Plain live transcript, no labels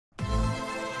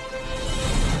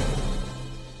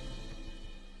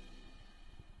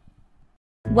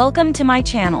Welcome to my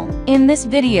channel. In this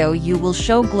video you will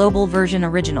show global version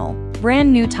original,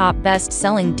 brand new top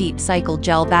best-selling deep cycle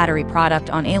gel battery product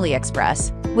on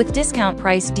AliExpress. With discount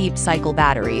price deep cycle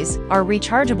batteries are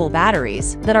rechargeable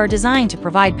batteries that are designed to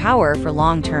provide power for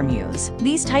long-term use.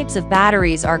 These types of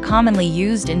batteries are commonly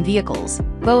used in vehicles,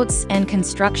 boats, and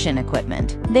construction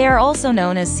equipment. They are also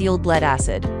known as sealed lead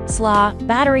acid, SLA,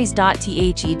 batteries.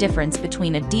 The difference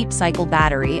between a deep cycle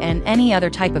battery and any other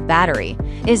type of battery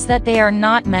is that they are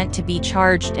not meant to be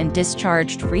charged and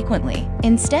discharged frequently.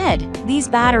 Instead, these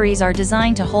batteries are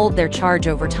designed to hold their charge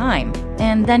over time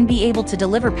and then be able to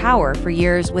deliver power for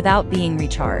years without being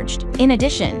recharged. In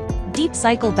addition, deep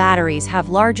cycle batteries have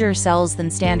larger cells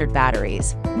than standard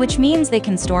batteries, which means they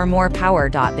can store more power.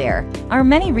 There are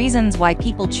many reasons why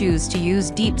people choose to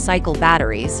use deep cycle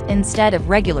batteries instead of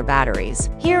regular batteries.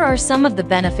 Here are some of the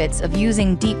benefits of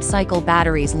using deep cycle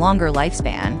batteries: longer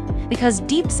lifespan. Because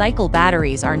deep cycle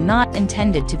batteries are not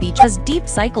intended to be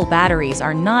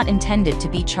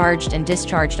charged and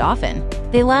discharged often,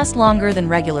 they last longer than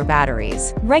regular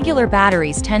batteries. Regular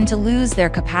batteries tend to lose their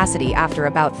capacity after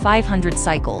about 500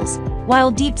 cycles,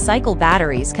 while deep cycle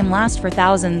batteries can last for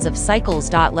thousands of cycles.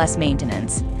 Less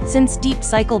maintenance. Since deep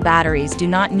cycle batteries do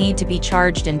not need to be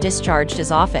charged and discharged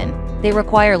as often, they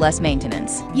require less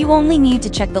maintenance. You only need to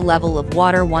check the level of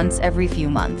water once every few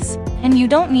months, and you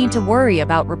don't need to worry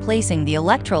about replacing the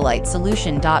electrolyte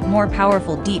solution. More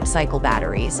powerful deep cycle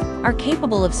batteries are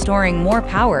capable of storing more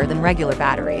power than regular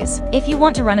batteries. If you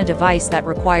want to run a device that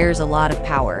requires a lot of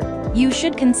power, you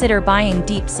should consider buying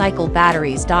deep cycle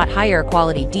batteries. Higher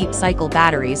quality deep cycle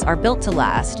batteries are built to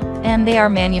last, and they are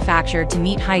manufactured to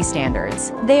meet high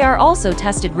standards. They are also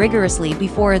tested rigorously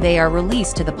before they are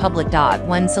released to the public.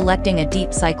 When selecting a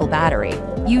deep cycle battery,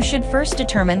 you should first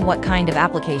determine what kind of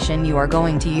application you are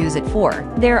going to use it for.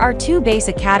 There are two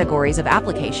basic categories of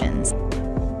applications.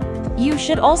 You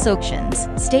should also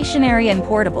stationary and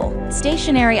portable.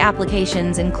 Stationary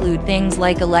applications include things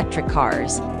like electric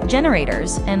cars,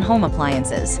 generators, and home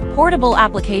appliances. Portable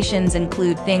applications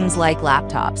include things like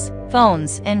laptops,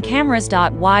 phones, and cameras.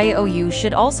 You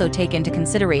should also take into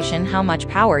consideration how much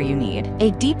power you need. A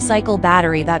deep cycle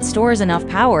battery that stores enough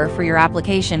power for your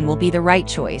application will be the right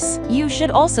choice. You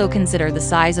should also consider the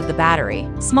size of the battery.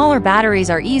 Smaller batteries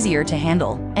are easier to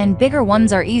handle, and bigger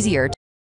ones are easier to